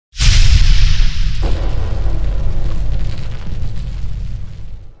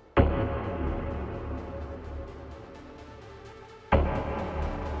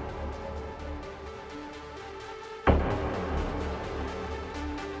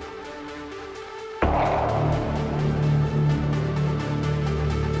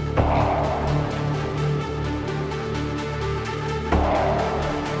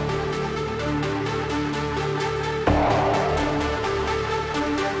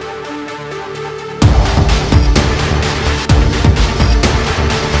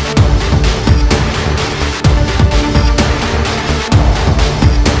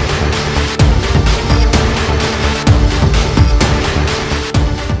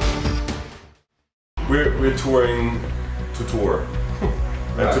We're touring to tour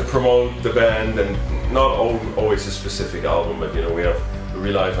and to promote the band, and not always a specific album, but you know, we have the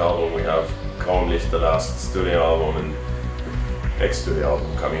Real Life album, we have Kaumlich, the last studio album, and next studio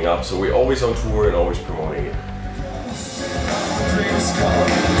album coming up. So we're always on tour and always promoting it.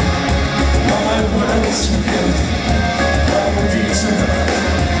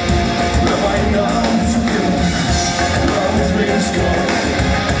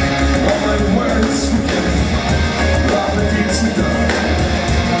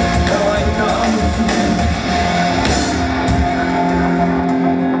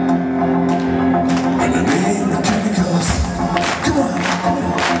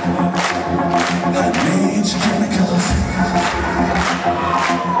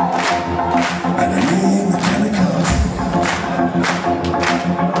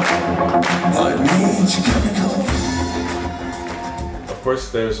 Of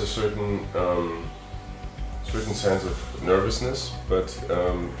course, there's a certain sense of nervousness, but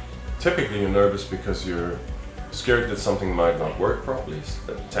typically you're nervous because you're scared that something might not work properly,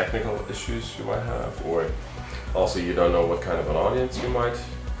 technical issues you might have, or also you don't know what kind of an audience you might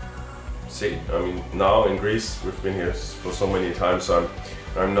see. I mean, now in Greece, we've been here for so many times, so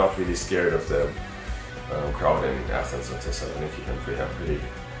I'm not really scared of the crowd in Athens and Thessaloniki. I'm pretty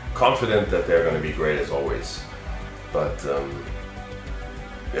confident that they're going to be great as always. But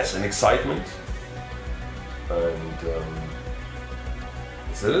yes, an excitement, and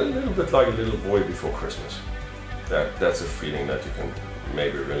it's a little bit like a little boy before Christmas. That's a feeling that you can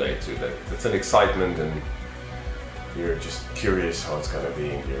maybe relate to. That it's an excitement, and you're just curious how it's going to be,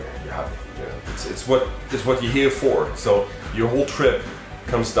 and you're happy. You know, it's what you're here for. So your whole trip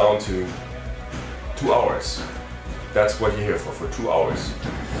comes down to 2 hours. That's what you're here for 2 hours.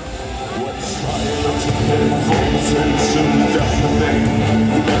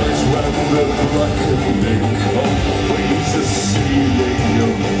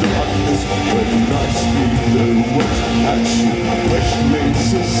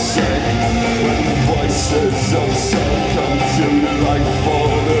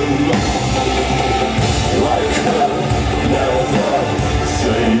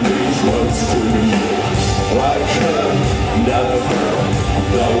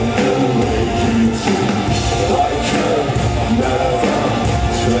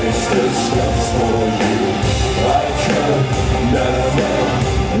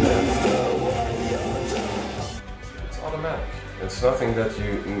 It's automatic. It's nothing that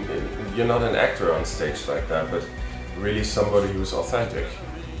you're not an actor on stage like that, but really somebody who's authentic.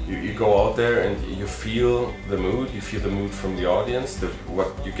 You go out there and you feel the mood from the audience,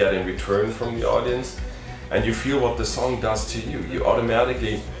 what you get in return from the audience, and you feel what the song does to you. You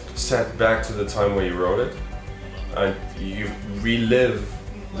automatically set back to the time where you wrote it, and you relive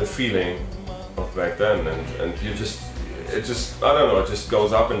the feeling of back then, and it just I don't know, it just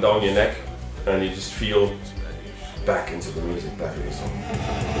goes up and down your neck, and you just feel back into the music, back in the song.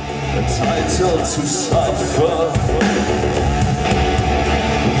 Entitled to suffer,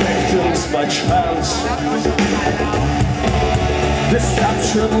 victims by chance,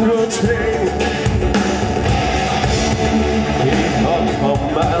 deception routine, on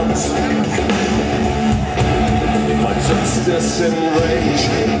command, my justice in rage,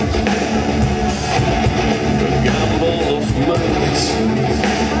 the gamble of moods,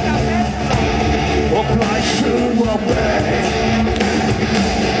 obliged to obey.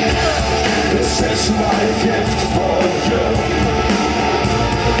 This is my gift for you.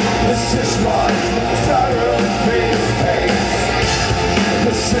 This is my therapy of pain.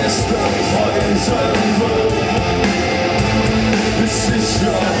 This is the poison room. This is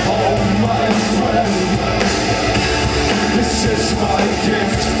your home, my friend. This is my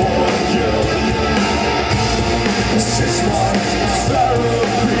gift for you. This is my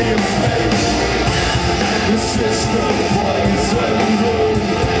therapy of pain. This is the poison room.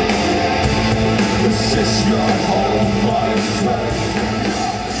 This is your home, my friend.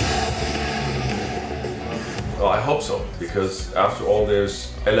 Well, I hope so, because after all,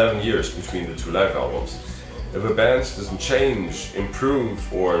 there's 11 years between the 2 live albums. If a band doesn't change,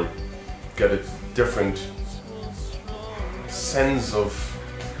 improve, or get a different sense of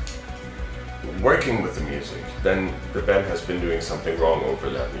working with the music, then the band has been doing something wrong over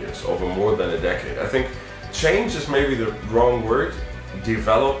 11 years, over more than a decade. I think change is maybe the wrong word,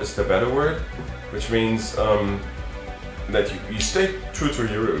 develop is the better word, which means that you stay true to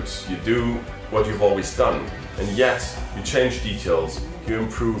your roots, you do what you've always done, and yet you change details, you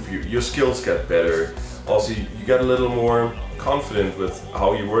improve, your skills get better. Also, you get a little more confident with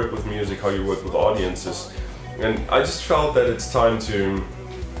how you work with music, how you work with audiences. And I just felt that it's time to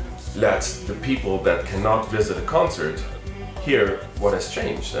let the people that cannot visit a concert hear what has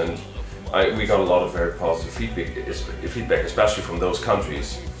changed. And we got a lot of very positive feedback, especially from those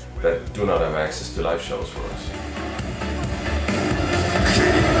countries that do not have access to live shows for us.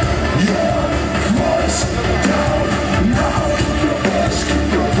 Keep your voice down now. Keep your voice,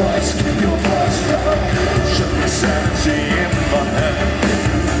 keep your voice, keep your voice down. Should be sanity in my head.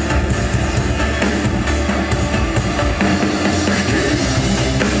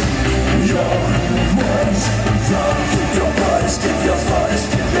 Keep your voice down. Keep your voice, keep your voice,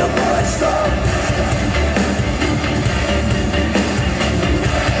 keep your voice down.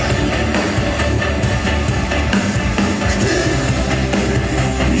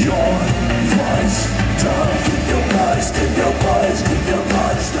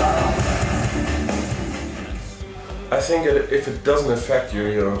 I think if it doesn't affect you,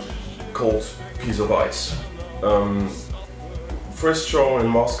 you're a cold piece of ice. First show in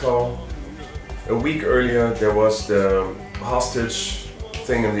Moscow, a week earlier there was the hostage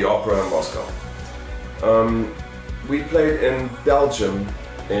thing in the opera in Moscow. We played in Belgium,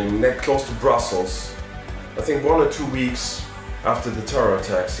 close to Brussels, I think 1 or 2 weeks after the terror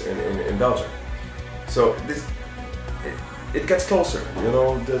attacks in Belgium. So it gets closer, you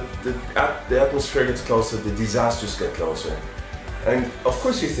know, the atmosphere gets closer, the disasters get closer. And of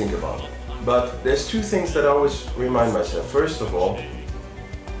course you think about it. But there's two things that I always remind myself. First of all,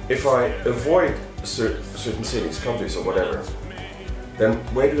 if I avoid certain cities, countries or whatever, then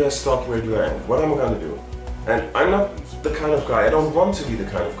where do I stop, where do I end? What am I going to do? And I'm not the kind of guy, I don't want to be the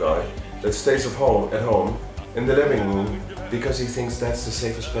kind of guy that stays at home in the living room because he thinks that's the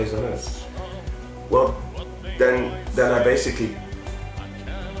safest place on earth. Well, then I basically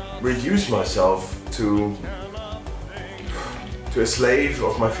reduce myself to a slave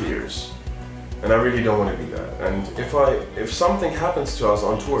of my fears. And I really don't want to be that. And if something happens to us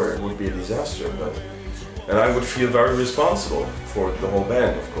on tour, it would be a disaster. And I would feel very responsible for the whole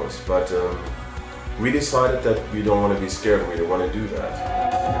band, of course. But we decided that we don't want to be scared, we don't want to do that.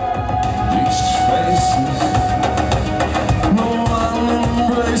 These faces, no one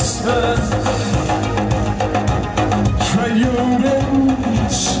embraces.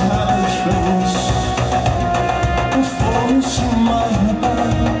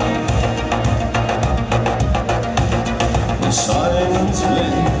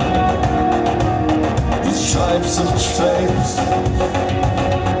 Stripes of trails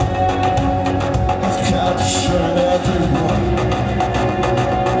have captured everyone,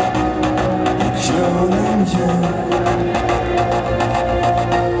 including you.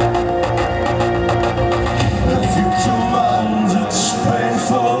 Have you commanded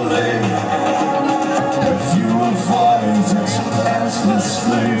painfully? Have you avoided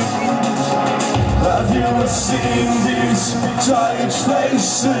endlessly? Have you not seen these tired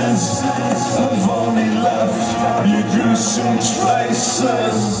faces? I've only left you gruesome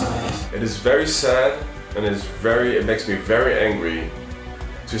traces. It is very sad and it makes me very angry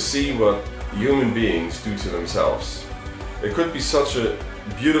to see what human beings do to themselves. It could be such a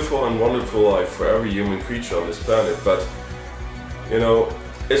beautiful and wonderful life for every human creature on this planet, but you know,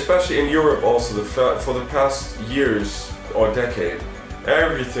 especially in Europe also, for the past years or decade,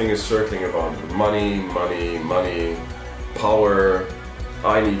 everything is circling about money, money, money, power.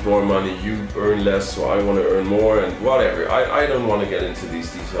 I need more money, you earn less, so I want to earn more, and whatever. I don't want to get into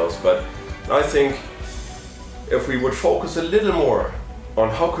these details, but I think if we would focus a little more on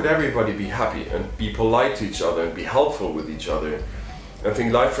how could everybody be happy and be polite to each other and be helpful with each other, I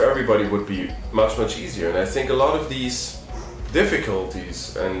think life for everybody would be much, much easier. And I think a lot of these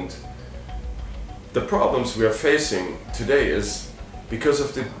difficulties and the problems we are facing today is because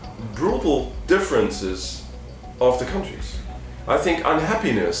of the brutal differences of the countries. I think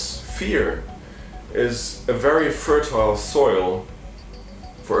unhappiness, fear, is a very fertile soil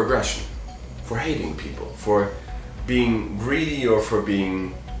for aggression, for hating people, for being greedy or for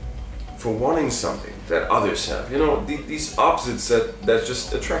wanting something that others have. You know, these opposites that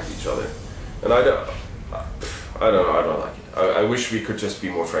just attract each other. And I don't like it. I wish we could just be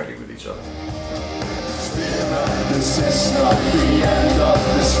more friendly with each other. This is not the end of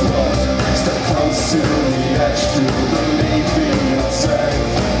this road. Step close to the edge to believe in yourself.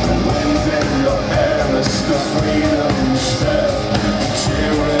 The wind in your hair is the freedom you share.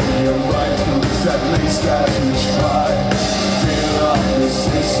 Cheering your rifles, at least as you try. Feel like this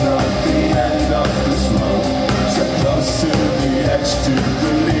is not the end of this road. Step close to the edge to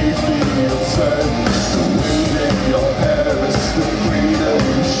believe in yourself. The wind in your hair is the freedom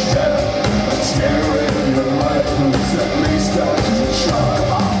you share. Cheering your rifles, at least as you try.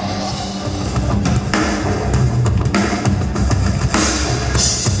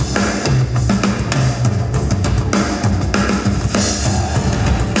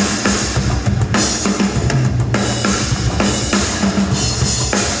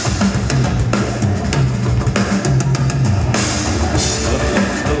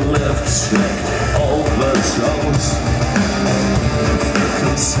 take overdose. If you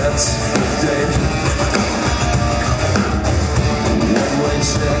can sense the day, one-way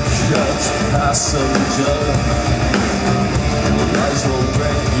ticket passenger, lies will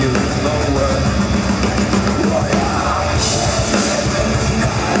bring you nowhere.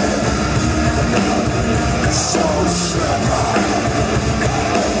 So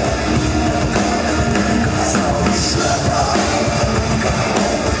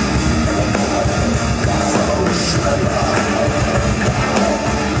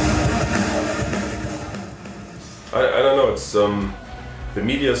I don't know, it's the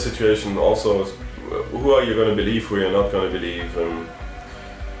media situation also, who are you going to believe, who you're not going to believe, and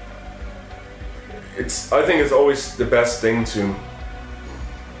I think it's always the best thing to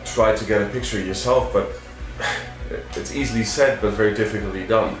try to get a picture yourself, but it's easily said but very difficultly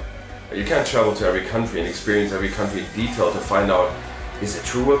done. You can't travel to every country and experience every country in detail to find out, is it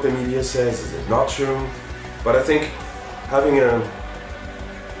true what the media says, is it not true? But I think having a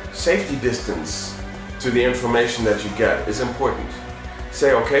safety distance to the information that you get is important.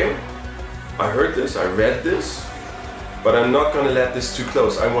 Say, okay, I heard this, I read this, but I'm not going to let this too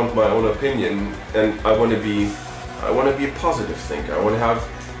close. I want my own opinion, and I want to be a positive thinker. I want to have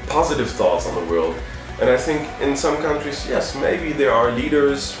positive thoughts on the world. And I think in some countries, yes, maybe there are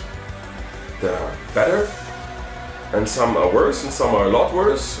leaders that are better, and some are worse, and some are a lot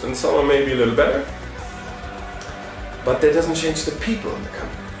worse, and some are maybe a little better. But that doesn't change the people in the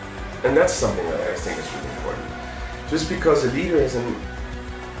country. And that's something that I think is really important. Just because a leader is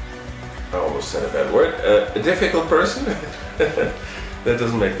I almost said a bad word, a difficult person, that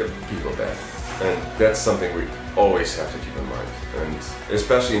doesn't make the people bad. And that's something we always have to keep in mind. And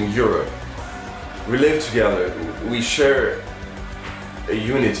especially in Europe, we live together, we share a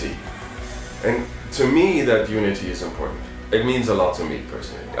unity. And to me, that unity is important. It means a lot to me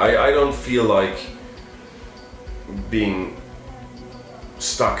personally. I don't feel like being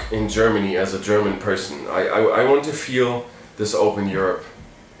stuck in Germany as a German person. I want to feel this open Europe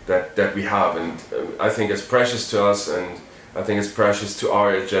that we have, and I think it's precious to us, and I think it's precious to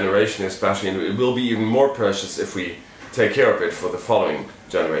our generation especially, and it will be even more precious if we take care of it for the following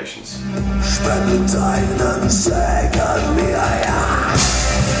generations. Spende deinen Segen mir, ja.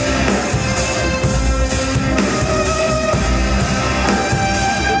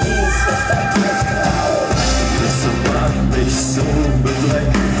 Mich so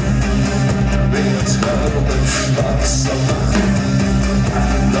bedrängt, mit Trauben schwarzer Nacht,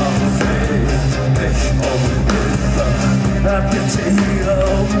 dann fehlt ich Hilfe, bitte hier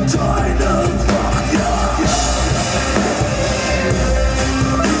deine Wacht, ja, ja.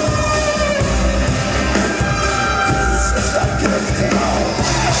 Dies ist ein Gift,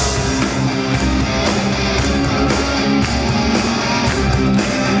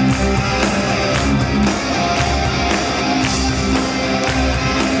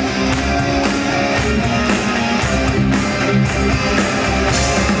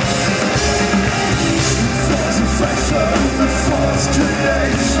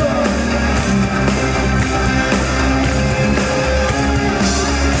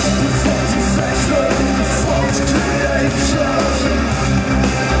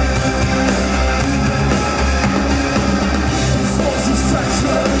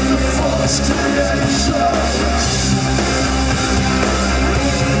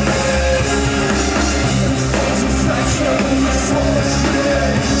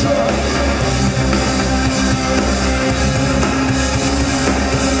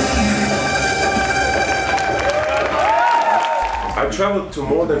 I've traveled to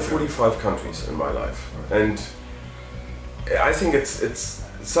more than 45 countries in my life, and I think it's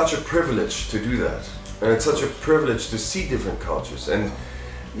such a privilege to do that, and it's such a privilege to see different cultures. And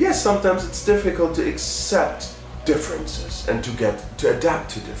yes, sometimes it's difficult to accept differences and to adapt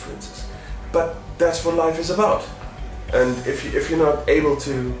to differences, but that's what life is about. And if you're not able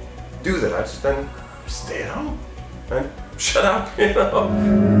to do that, then stay at home and shut up, you know.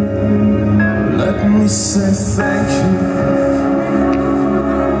 Let me say thank you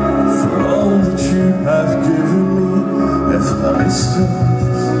for all that you have given me, if I still,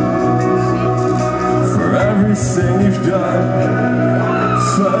 for everything you've done.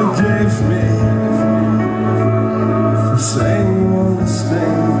 Forgive me for saying one last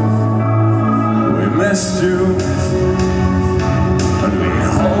thing. We missed you, and we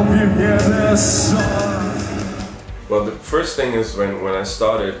hope you hear this song. Well, the first thing is when I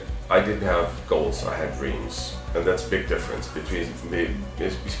started, I didn't have goals, I had dreams. And that's a big difference between me,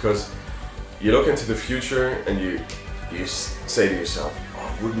 because you look into the future and you say to yourself,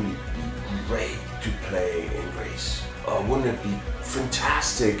 oh, wouldn't it be great to play in Greece? Oh, wouldn't it be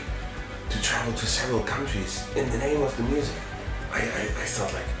fantastic to travel to several countries in the name of the music. I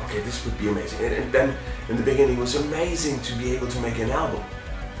thought like, okay, this would be amazing. And then in the beginning it was amazing to be able to make an album,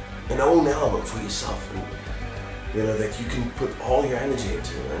 an own album for yourself, and you know, that you can put all your energy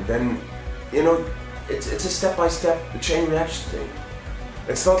into. And then, you know, it's a step-by-step chain reaction thing.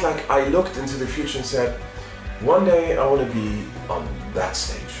 It's not like I looked into the future and said, one day I want to be on that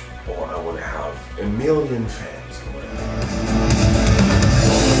stage, or I want to have 1 million fans, or whatever.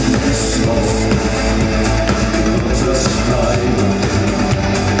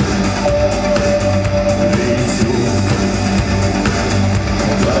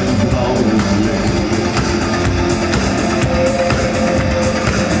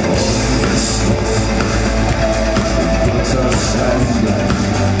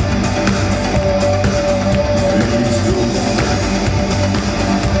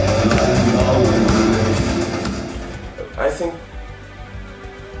 I think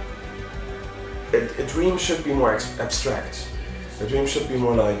a dream should be more abstract. A dream should be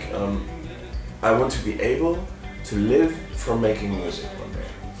more like, I want to be able to live from making music one day.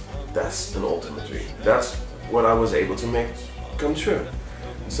 That's an ultimate dream. That's what I was able to make come true.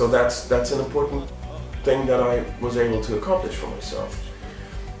 So that's an important thing that I was able to accomplish for myself.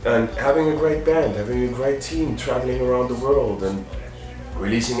 And having a great band, having a great team, traveling around the world and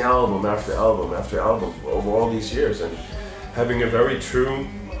releasing album after album after album over all these years, and having a very true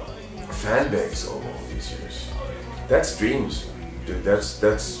fan base over all these years. That's dreams, dude.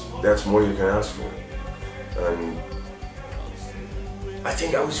 That's more you can ask for. And I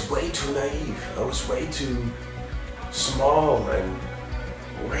think I was way too naive. I was way too small and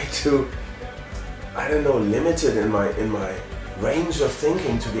way too, I don't know, limited in my range of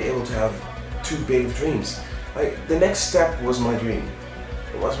thinking to be able to have too big of dreams. The next step was my dream.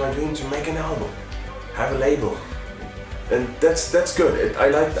 It was my dream to make an album, have a label, and that's good.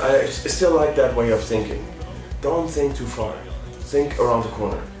 I still like that way of thinking. Don't think too far. Think around the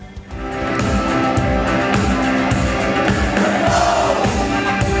corner.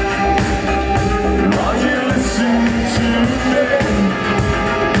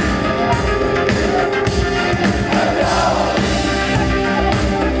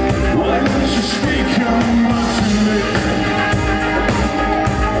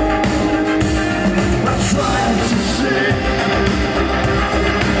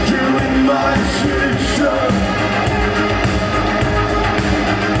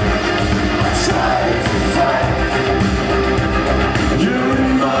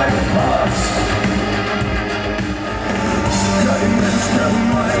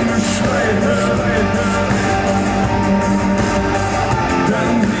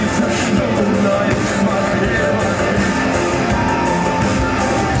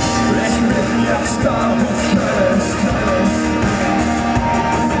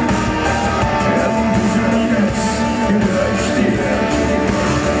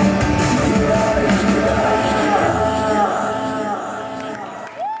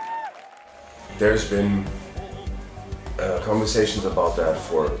 There's been conversations about that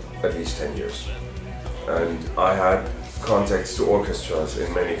for at least 10 years. And I had contacts to orchestras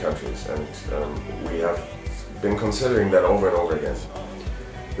in many countries, and we have been considering that over and over again.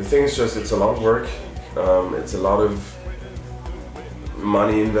 The thing is just, it's a lot of work, it's a lot of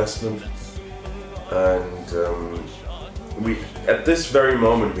money investment, and at this very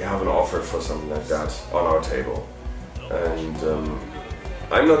moment we have an offer for something like that on our table. And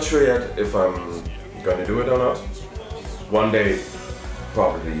I'm not sure yet if I'm gonna do it or not. One day,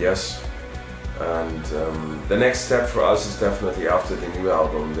 probably yes. And the next step for us is definitely after the new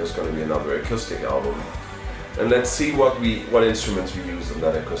album, there's gonna be another acoustic album. And let's see what instruments we use on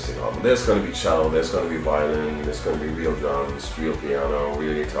that acoustic album. There's gonna be cello, there's gonna be violin, there's gonna be real drums, real piano,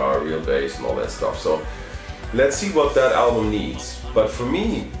 real guitar, real bass, and all that stuff. So let's see what that album needs. But for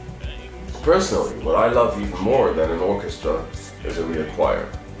me, personally, what I love even more than an orchestra is a real choir.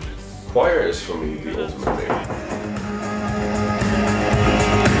 Choir is for me the ultimate thing.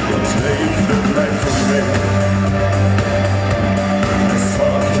 Take the night from me. I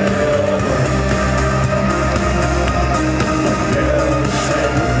fucked it over. Again,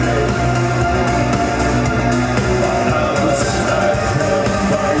 shame with me. But I was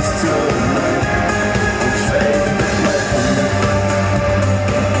sacrificed to make. Take the night from me.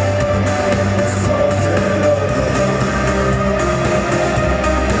 I fucked it over.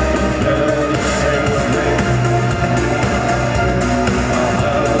 Again, shame with me.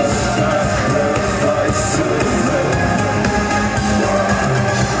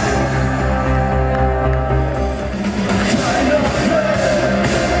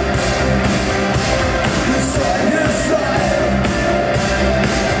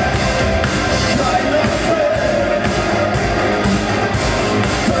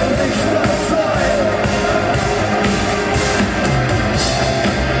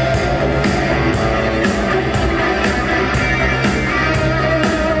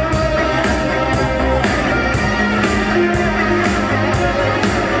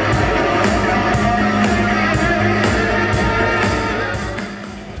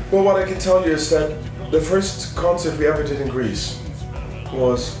 what I can tell you is that the first concert we ever did in Greece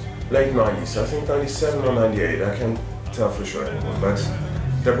was late 90s, I think 97 or 98, I can't tell for sure anymore, but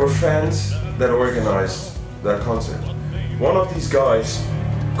there were fans that organized that concert. One of these guys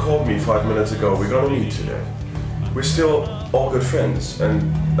called me 5 minutes ago, we're gonna meet today. We're still all good friends, and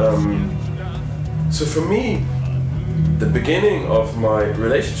so for me, the beginning of my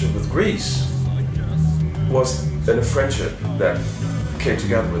relationship with Greece was in a friendship that came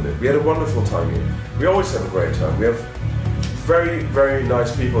together with it. We had a wonderful time here. We always have a great time. We have very, very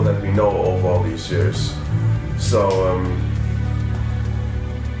nice people that we know over all these years. So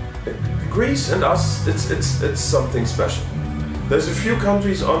Greece and us, it's something special. There's a few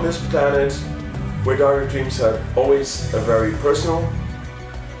countries on this planet where Dire Dreams had always a very personal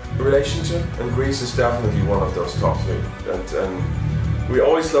relationship, and Greece is definitely one of those top three. And we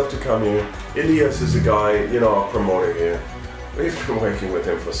always love to come here. Elias is a guy, you know, our promoter here. We've been working with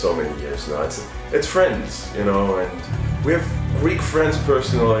him for so many years now. It's friends, you know, and we have Greek friends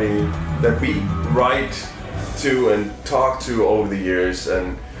personally that we write to and talk to over the years,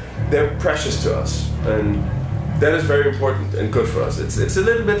 and they're precious to us. And that is very important and good for us. It's a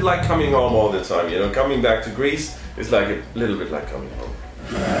little bit like coming home all the time, you know. Coming back to Greece is like a little bit like coming home.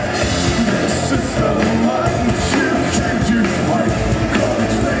 This is the life you came to fight. God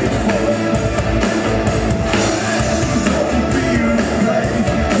is faithful. Don't be afraid.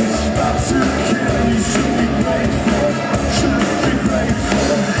 He's about to kill. You should be grateful. Should be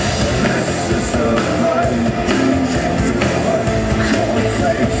grateful. This is the life you came to fight. God is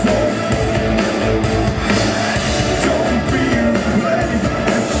faithful. Don't be afraid.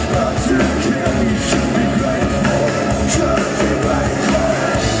 He's about to kill. You should be grateful. Should be grateful.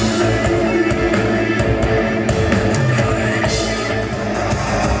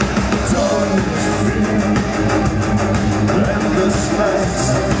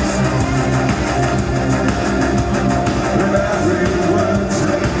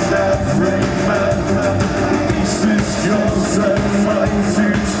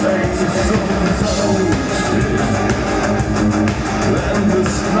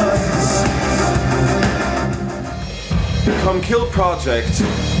 The Come Kill project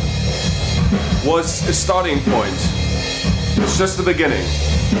was a starting point. It's just the beginning.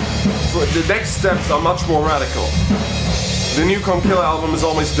 The next steps are much more radical. The new Come Kill album is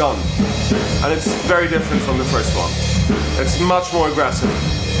almost done, and it's very different from the first one. It's much more aggressive.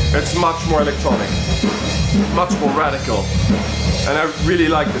 It's much more electronic, much more radical, and I really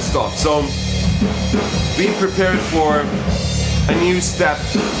like this stuff. So, being prepared for a new step.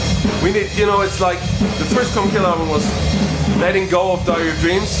 We need, you know, it's like the first Come Kill album was letting go of Dire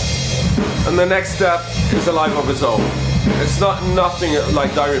Dreams, and the next step is a life of its own. It's not nothing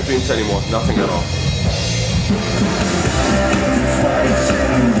like Dire Dreams anymore, nothing at all.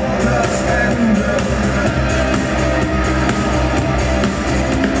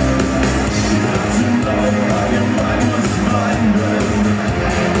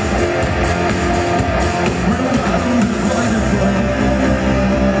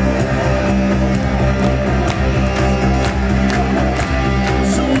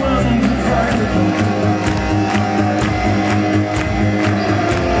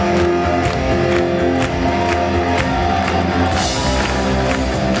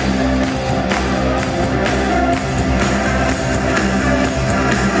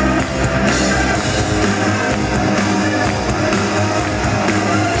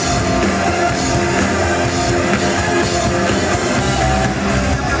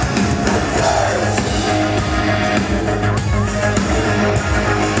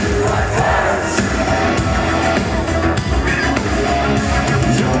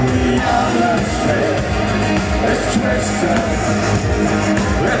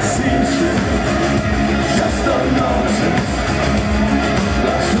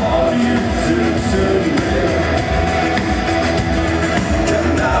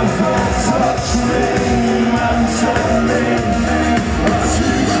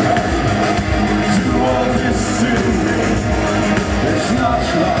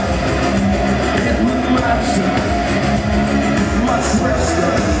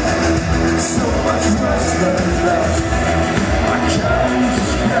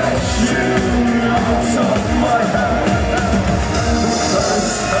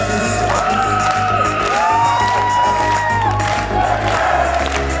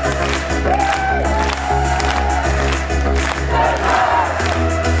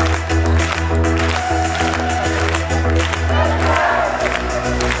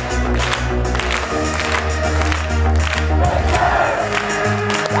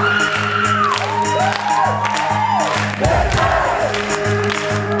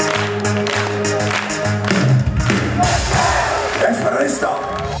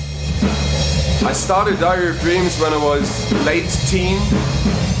 I started Diary of Dreams when I was late teen,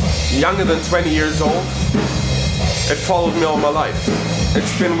 younger than 20 years old. It followed me all my life.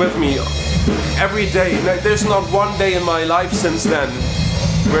 It's been with me every day. There's not one day in my life since then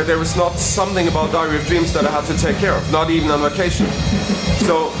where there was not something about Diary of Dreams that I had to take care of, not even on vacation.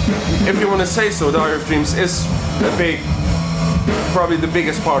 So, if you want to say so, Diary of Dreams is probably the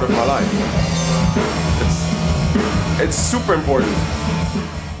biggest part of my life. It's super important.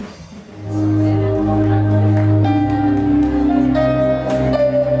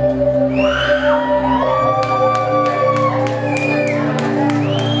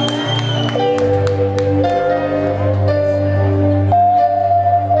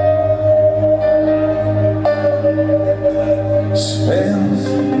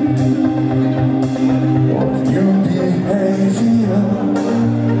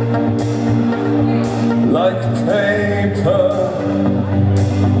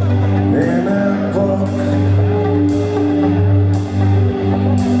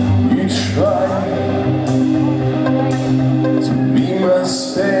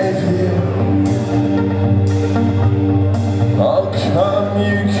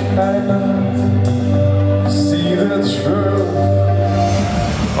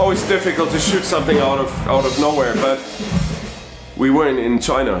 Always difficult to shoot something out of nowhere, but we were in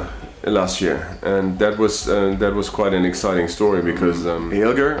China last year, and that was quite an exciting story because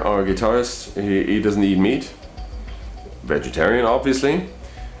Helger, our guitarist, he doesn't eat meat, vegetarian obviously,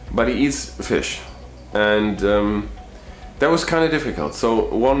 but he eats fish, and that was kind of difficult.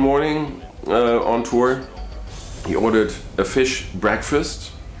 So one morning on tour, he ordered a fish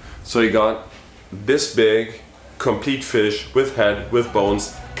breakfast. So he got this big, complete fish with head, with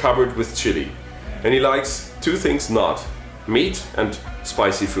bones, covered with chili. And he likes two things not, meat and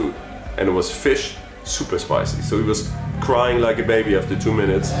spicy food. And it was fish, super spicy. So he was crying like a baby after 2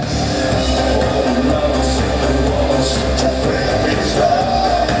 minutes.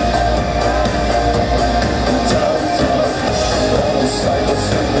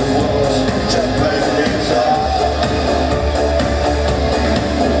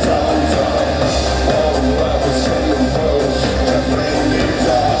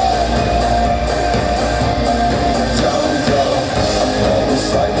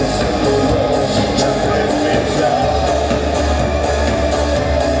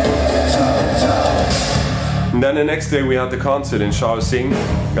 And then the next day we had the concert in Shaoxing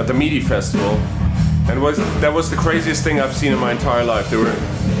at the Meaty Festival, and that was the craziest thing I've seen in my entire life. There were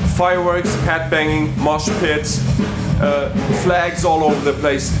fireworks, headbanging, mosh pits, flags all over the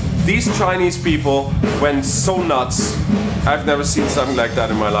place. These Chinese people went so nuts. I've never seen something like that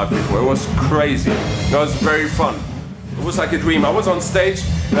in my life before. It was crazy. It was very fun. It was like a dream. I was on stage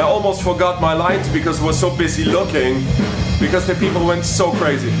and I almost forgot my lines because I was so busy looking, because the people went so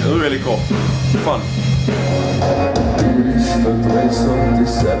crazy. It was really cool. Fun. Du bist verdrehst und dich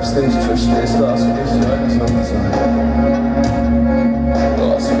selbst nicht verstehst, lass mich langsam sein.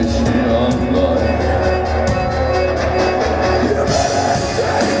 Lass mich